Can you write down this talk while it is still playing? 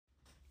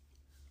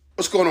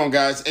What's going on,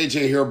 guys?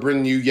 AJ here,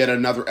 bringing you yet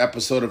another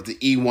episode of the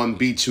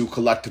E1B2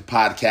 Collective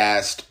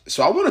Podcast.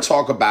 So I want to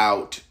talk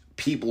about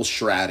people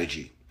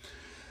strategy.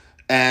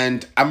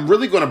 And I'm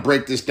really going to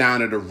break this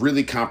down at a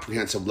really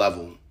comprehensive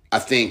level. I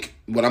think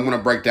what I'm going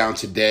to break down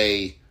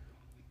today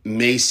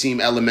may seem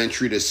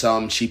elementary to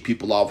some chief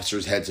people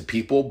officers, heads of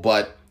people,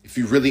 but if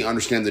you really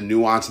understand the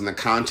nuance and the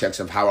context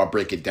of how I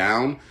break it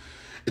down,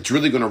 it's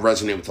really going to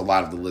resonate with a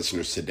lot of the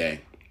listeners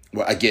today.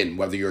 Well, again,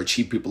 whether you're a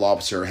chief people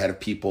officer, head of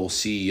people,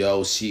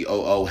 CEO,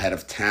 COO, head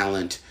of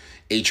talent,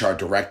 HR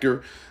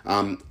director,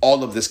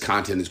 all of this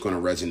content is going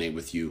to resonate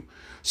with you.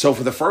 So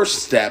for the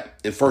first step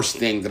and first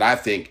thing that I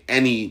think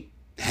any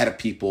head of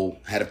people,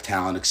 head of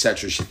talent,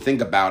 etc., should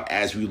think about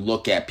as we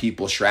look at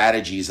people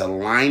strategies,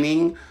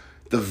 aligning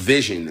the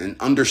vision and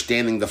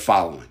understanding the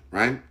following,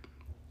 right?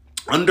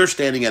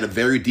 Understanding at a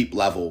very deep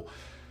level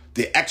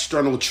the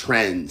external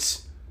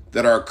trends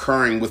that are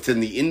occurring within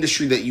the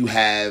industry that you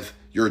have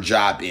your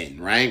job in,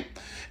 right?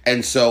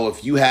 And so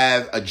if you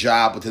have a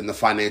job within the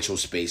financial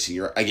space, and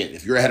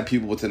if you're a head of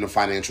people within the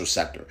financial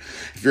sector,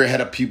 if you're a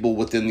head of people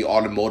within the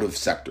automotive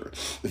sector,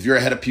 if you're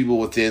a head of people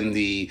within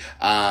the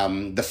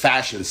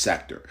fashion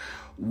sector,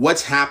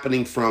 what's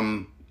happening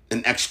from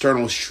an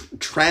external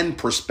trend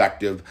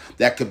perspective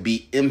that could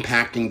be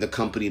impacting the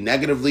company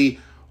negatively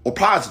or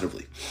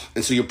positively?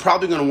 And so you're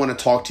probably going to want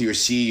to talk to your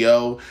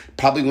CEO,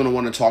 probably going to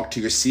want to talk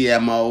to your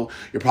CMO,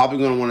 you're probably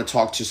going to want to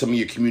talk to some of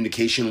your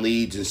communication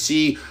leads and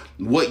see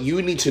what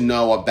you need to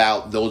know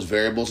about those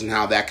variables and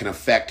how that can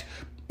affect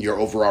your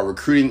overall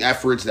recruiting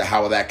efforts,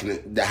 how that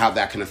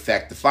can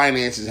affect the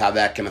finances, how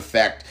that can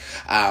affect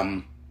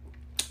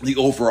the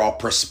overall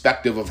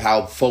perspective of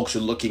how folks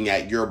are looking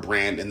at your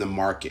brand in the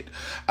market.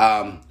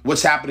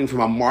 What's happening from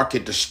a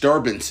market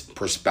disturbance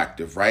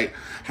perspective, right?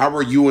 How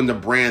are you and the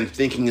brand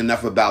thinking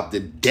enough about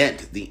the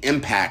dent, the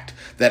impact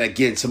that,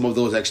 again, some of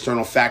those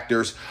external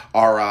factors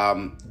are,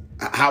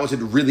 how is it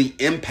really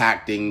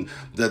impacting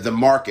the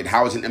market?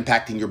 How is it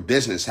impacting your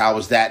business? How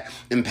is that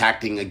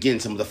impacting, again,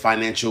 some of the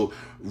financial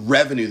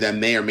revenue that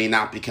may or may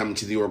not be coming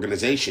to the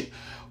organization?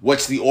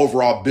 What's the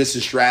overall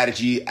business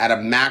strategy at a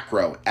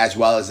macro as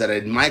well as at a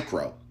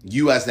micro?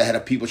 You as the head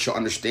of people should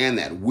understand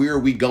that. Where are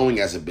we going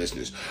as a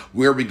business?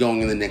 Where are we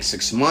going in the next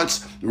 6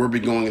 months? Where are we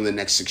going in the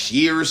next 6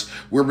 years?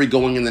 Where are we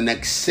going in the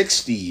next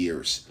 60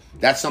 years?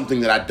 That's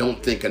something that I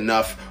don't think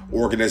enough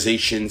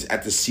organizations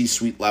at the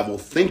C-suite level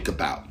think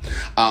about.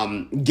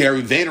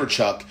 Gary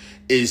Vaynerchuk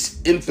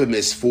is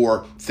infamous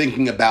for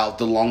thinking about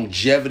the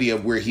longevity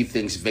of where he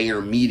thinks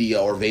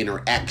VaynerMedia or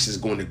VaynerX is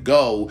going to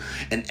go,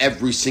 and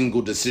every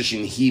single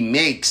decision he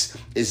makes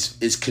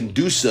is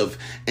conducive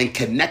and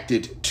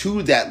connected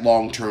to that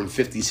long-term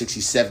 50, 60,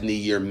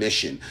 70-year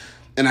mission.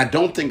 And I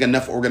don't think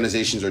enough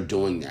organizations are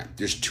doing that.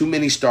 There's too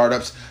many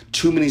startups,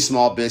 too many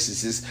small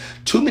businesses,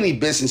 too many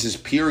businesses,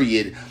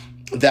 period,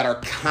 that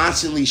are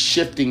constantly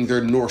shifting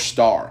their North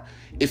Star.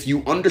 If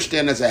you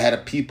understand as a head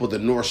of people the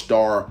North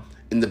Star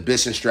in the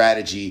business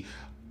strategy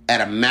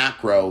at a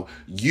macro,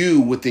 you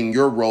within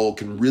your role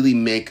can really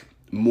make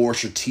more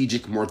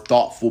strategic, more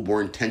thoughtful,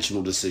 more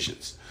intentional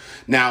decisions.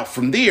 Now,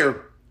 from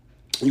there,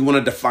 you want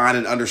to define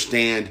and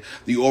understand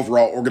the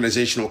overall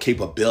organizational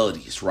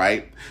capabilities,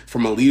 right?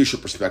 From a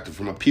leadership perspective,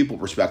 from a people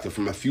perspective,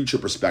 from a future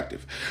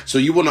perspective. So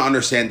you want to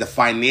understand the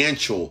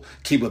financial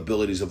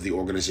capabilities of the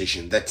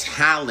organization, the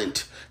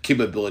talent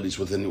capabilities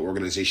within the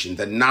organization,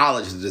 the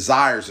knowledge, the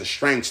desires, the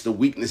strengths, the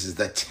weaknesses,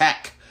 the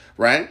tech,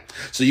 right?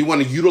 So you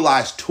want to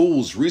utilize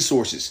tools,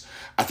 resources.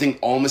 I think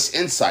Almost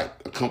Insight,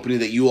 a company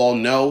that you all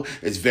know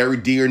is very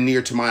dear and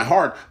near to my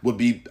heart, would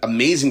be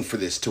amazing for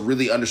this, to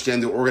really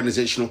understand the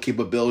organizational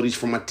capabilities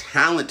from a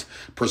talent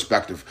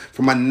perspective,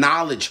 from a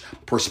knowledge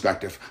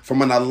perspective,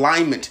 from an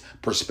alignment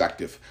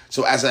perspective.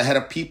 So as a head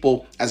of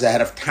people, as a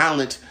head of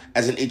talent,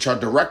 as an HR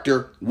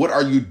director, what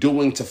are you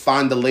doing to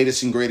find the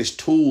latest and greatest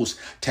tools,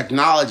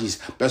 technologies,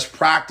 best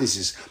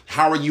practices?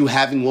 How are you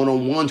having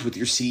one-on-ones with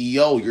your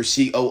CEO, your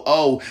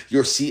COO,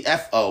 your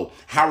CFO?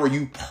 How are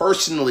you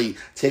personally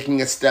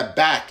taking a step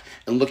back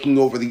and looking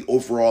over the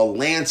overall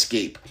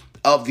landscape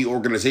of the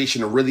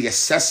organization and really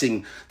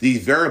assessing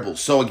these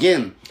variables? So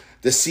again,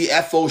 the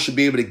CFO should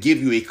be able to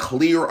give you a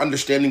clear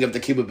understanding of the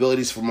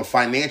capabilities from a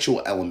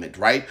financial element,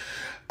 right?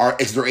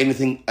 Is there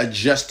anything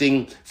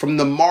adjusting from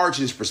the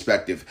margins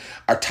perspective?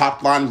 Our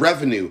top line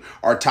revenue,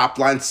 our top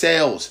line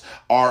sales,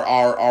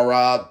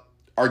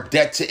 our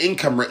debt to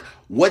income rate.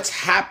 What's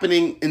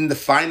happening in the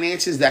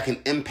finances that can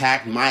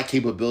impact my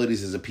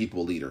capabilities as a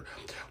people leader?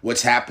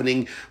 What's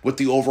happening with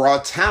the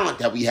overall talent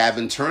that we have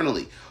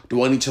internally?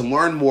 Do I need to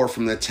learn more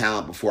from the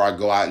talent before I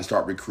go out and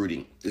start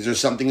recruiting? Is there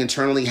something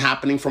internally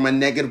happening from a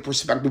negative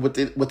perspective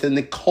within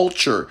the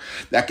culture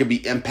that could be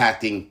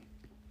impacting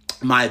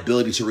my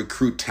ability to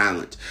recruit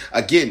talent?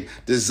 Again,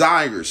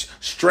 desires,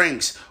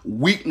 strengths,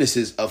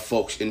 weaknesses of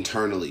folks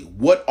internally.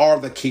 What are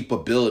the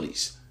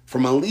capabilities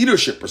From a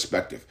leadership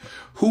perspective,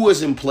 who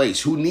is in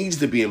place? Who needs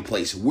to be in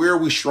place? Where are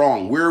we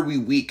strong? Where are we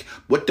weak?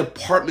 What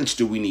departments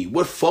do we need?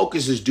 What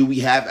focuses do we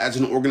have as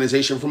an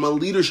organization from a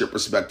leadership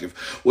perspective?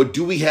 What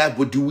do we have?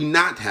 What do we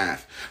not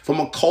have?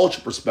 From a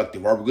culture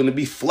perspective, are we going to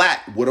be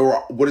flat? What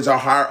does our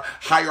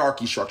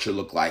hierarchy structure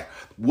look like?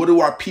 What do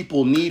our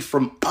people need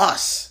from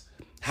us?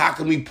 How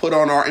can we put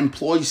on our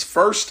employees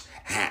first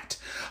hat?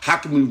 How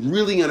can we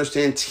really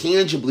understand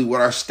tangibly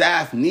what our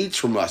staff needs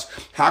from us?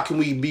 How can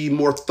we be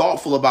more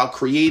thoughtful about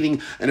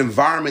creating an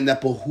environment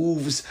that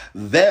behooves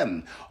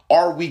them?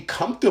 Are we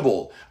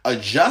comfortable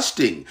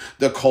adjusting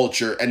the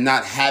culture and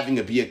not having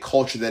it be a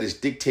culture that is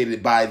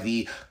dictated by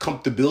the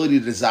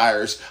comfortability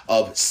desires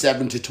of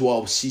 7 to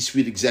 12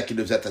 C-suite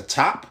executives at the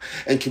top?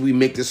 And can we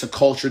make this a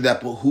culture that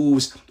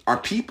behooves our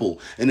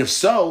people? And if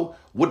so,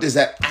 what does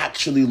that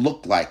actually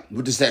look like?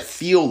 What does that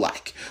feel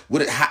like?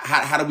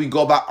 How do we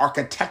go about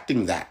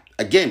architecting that?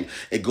 Again,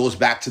 it goes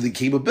back to the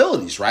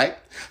capabilities, right?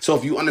 So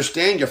if you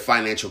understand your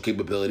financial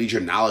capabilities,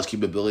 your knowledge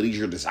capabilities,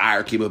 your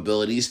desire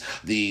capabilities,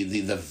 the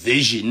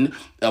vision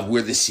of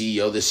where the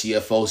CEO, the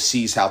CFO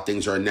sees how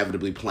things are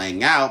inevitably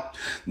playing out,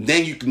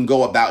 then you can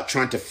go about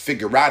trying to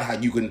figure out how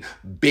you can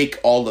bake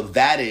all of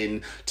that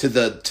in to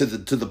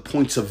the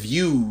points of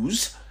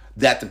views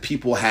that the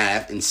people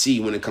have and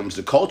see when it comes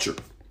to culture.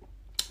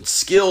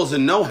 Skills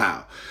and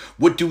know-how.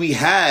 What do we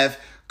have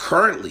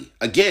currently?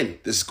 Again,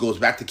 this goes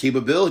back to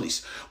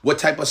capabilities. What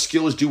type of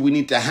skills do we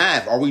need to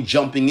have? Are we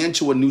jumping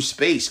into a new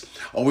space?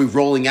 Are we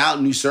rolling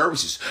out new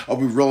services? Are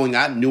we rolling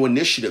out new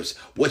initiatives?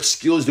 What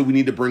skills do we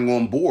need to bring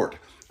on board?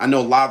 I know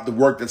a lot of the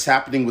work that's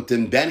happening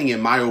within Benny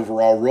and my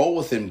overall role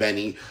within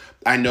Benny.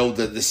 I know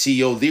that the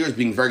CEO there is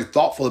being very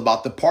thoughtful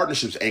about the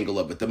partnerships angle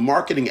of it, the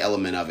marketing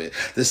element of it,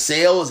 the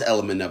sales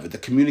element of it, the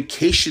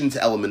communications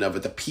element of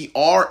it, the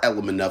PR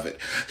element of it.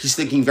 He's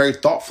thinking very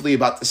thoughtfully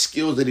about the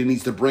skills that he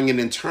needs to bring in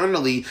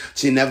internally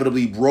to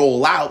inevitably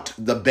roll out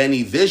the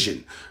Benny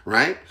vision,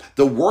 right?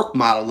 The work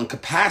model and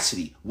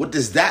capacity. What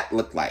does that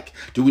look like?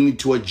 Do we need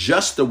to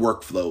adjust the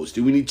workflows?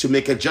 Do we need to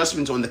make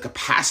adjustments on the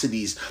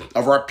capacities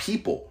of our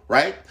people,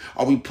 right?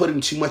 Are we putting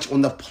too much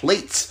on the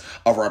plates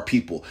of our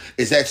people?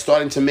 Is that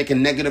starting to make a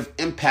negative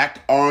impact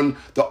on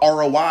the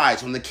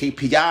ROIs, on the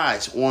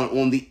KPIs,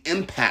 on the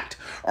impact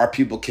our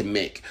people can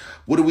make?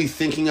 What are we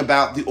thinking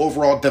about the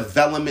overall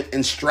development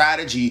and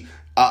strategy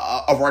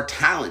of our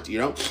talent?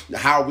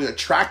 How are we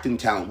attracting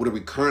talent? What are we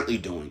currently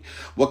doing?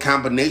 What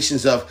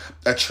combinations of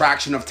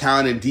attraction of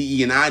talent and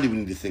DE&I do we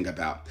need to think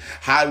about?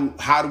 How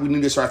do we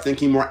need to start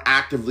thinking more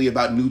actively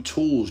about new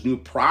tools, new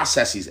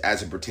processes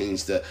as it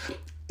pertains to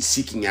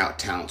seeking out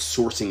talent,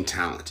 sourcing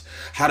talent?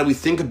 How do we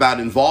think about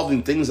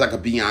involving things like a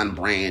Beyond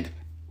brand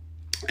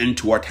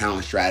into our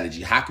talent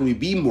strategy? How can we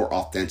be more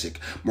authentic,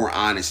 more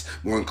honest,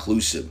 more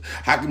inclusive?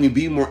 How can we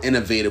be more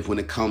innovative when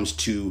it comes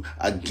to,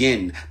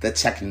 again, the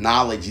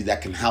technology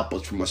that can help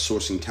us from a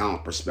sourcing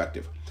talent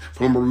perspective?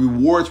 From a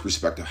rewards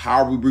perspective,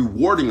 how are we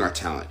rewarding our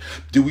talent?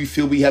 Do we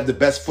feel we have the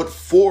best foot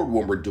forward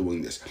when we're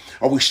doing this?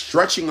 Are we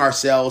stretching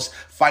ourselves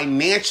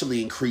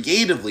financially and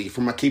creatively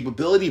from a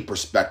capability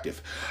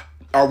perspective?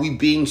 Are we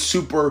being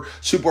super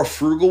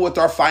frugal with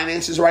our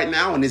finances right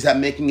now? And is that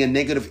making a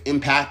negative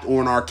impact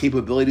on our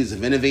capabilities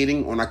of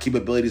innovating, on our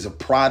capabilities of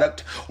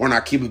product, on our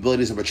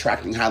capabilities of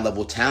attracting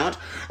high-level talent?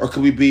 Or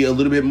could we be a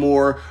little bit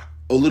more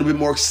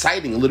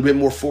exciting, a little bit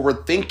more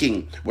forward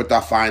thinking with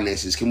our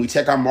finances? Can we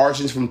take our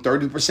margins from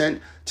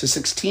 30% to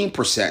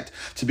 16%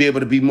 to be able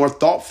to be more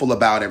thoughtful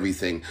about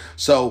everything?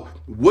 So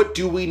what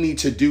do we need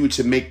to do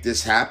to make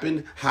this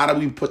happen? How do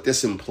we put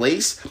this in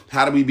place?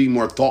 How do we be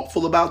more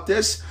thoughtful about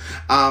this?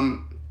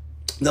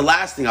 The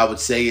last thing I would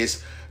say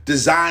is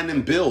design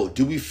and build.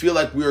 Do we feel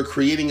like we are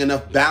creating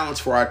enough balance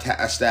for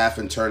our staff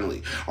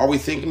internally? Are we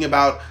thinking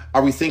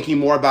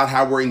more about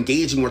how we're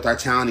engaging with our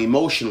talent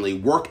emotionally,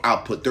 work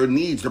output, their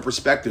needs, their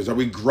perspectives? Are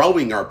we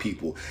growing our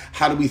people?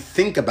 How do we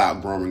think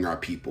about growing our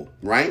people,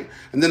 right?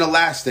 And then the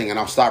last thing, and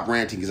I'll stop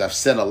ranting because I've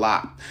said a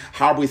lot.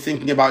 How are we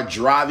thinking about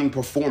driving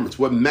performance?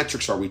 What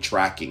metrics are we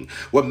tracking?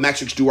 What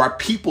metrics do our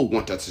people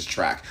want us to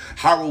track?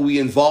 How are we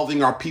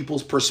involving our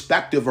people's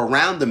perspective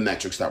around the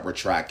metrics that we're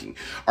tracking?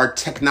 Our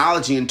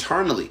technology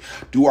internally.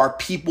 Do our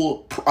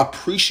people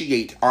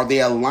appreciate? Are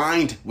they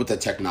aligned with the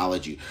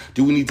technology?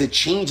 Do we need to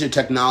change the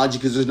technology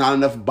because there's not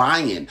enough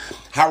buy-in?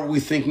 How are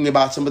we thinking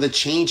about some of the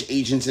change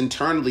agents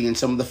internally and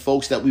some of the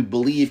folks that we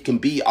believe can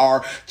be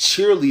our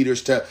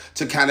cheerleaders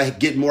to kind of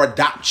get more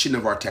adoption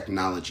of our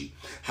technology?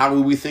 How are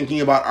we thinking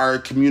about our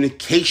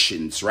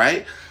communications,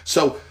 right?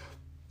 So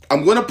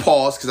I'm going to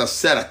pause because I've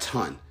said a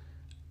ton.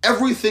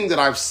 Everything that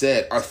I've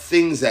said are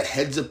things that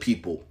heads of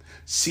people,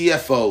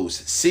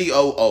 CFOs,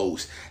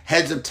 COOs,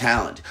 heads of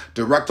talent,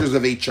 directors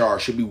of HR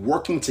should be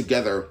working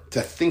together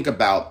to think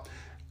about,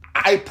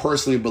 I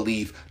personally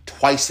believe,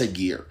 twice a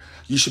year.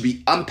 You should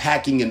be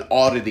unpacking and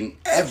auditing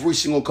every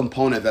single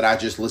component that I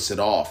just listed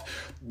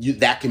off.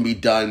 That can be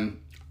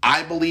done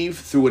I believe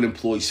through an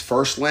employee's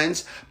first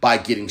lens, by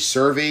getting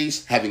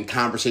surveys, having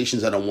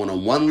conversations at a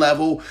one-on-one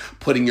level,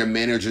 putting your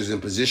managers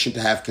in position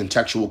to have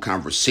contextual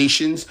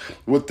conversations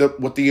with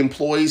the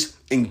employees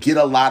and get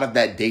a lot of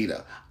that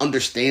data,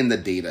 understand the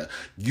data,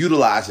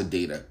 utilize the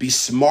data, be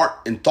smart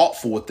and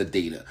thoughtful with the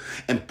data,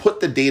 and put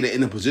the data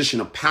in a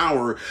position of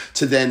power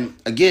to then,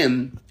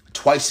 again,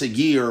 twice a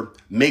year,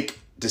 make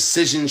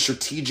decisions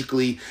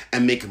strategically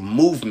and make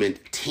movement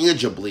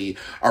tangibly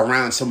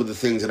around some of the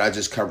things that I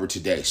just covered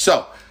today.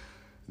 So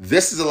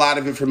this is a lot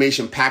of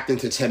information packed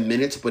into 10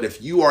 minutes, but if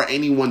you are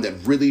anyone that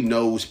really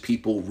knows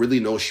people,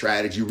 really knows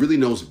strategy, really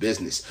knows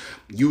business,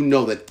 you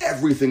know that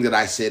everything that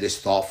I said is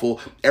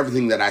thoughtful.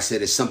 Everything that I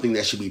said is something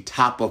that should be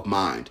top of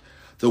mind.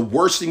 The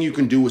worst thing you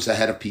can do as a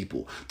head of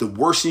people, the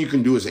worst thing you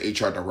can do as an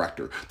HR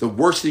director, the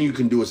worst thing you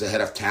can do as a head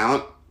of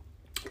talent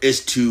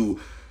is to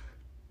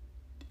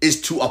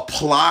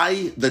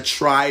apply the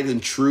tried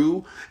and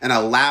true and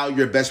allow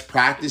your best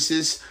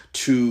practices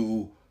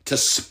to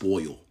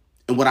spoil.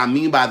 And what I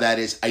mean by that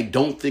is I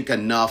don't think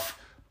enough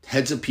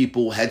heads of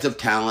people, heads of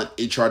talent,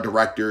 HR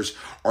directors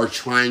are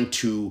trying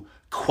to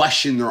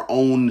question their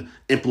own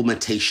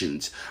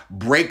implementations,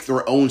 break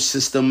their own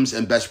systems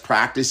and best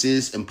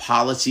practices and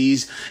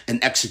policies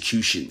and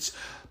executions.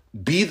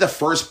 Be the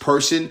first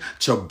person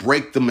to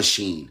break the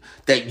machine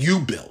that you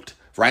built.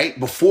 Right?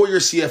 Before your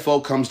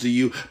CFO comes to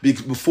you,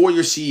 before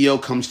your CEO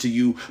comes to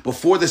you,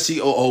 before the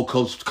COO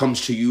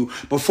comes to you,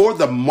 before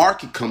the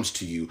market comes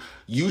to you,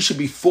 you should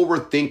be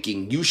forward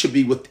thinking. You should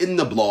be within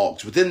the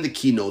blogs, within the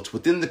keynotes,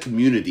 within the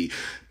community.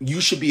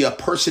 You should be a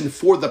person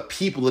for the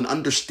people and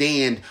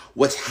understand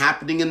what's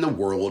happening in the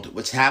world,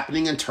 what's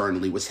happening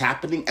internally, what's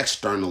happening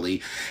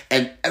externally.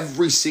 And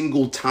every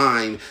single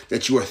time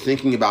that you are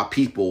thinking about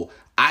people,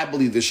 I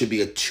believe there should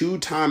be a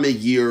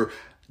 2-time-a-year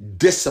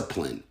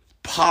discipline,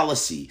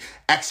 policy,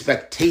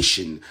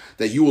 expectation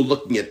that you are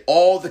looking at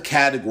all the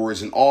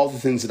categories and all the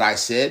things that I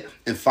said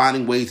and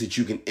finding ways that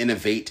you can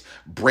innovate,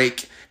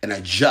 break, and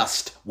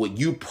adjust what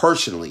you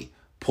personally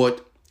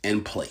put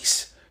in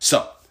place.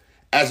 So,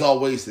 as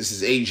always, this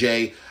is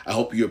AJ. I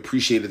hope you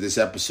appreciated this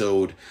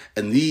episode.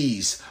 And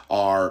these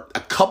are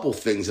a couple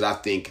things that I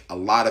think a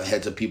lot of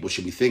heads of people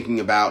should be thinking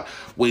about,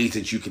 ways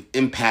that you can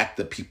impact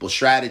the people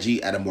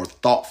strategy at a more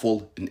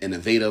thoughtful and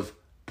innovative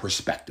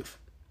perspective.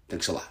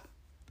 Thanks a lot.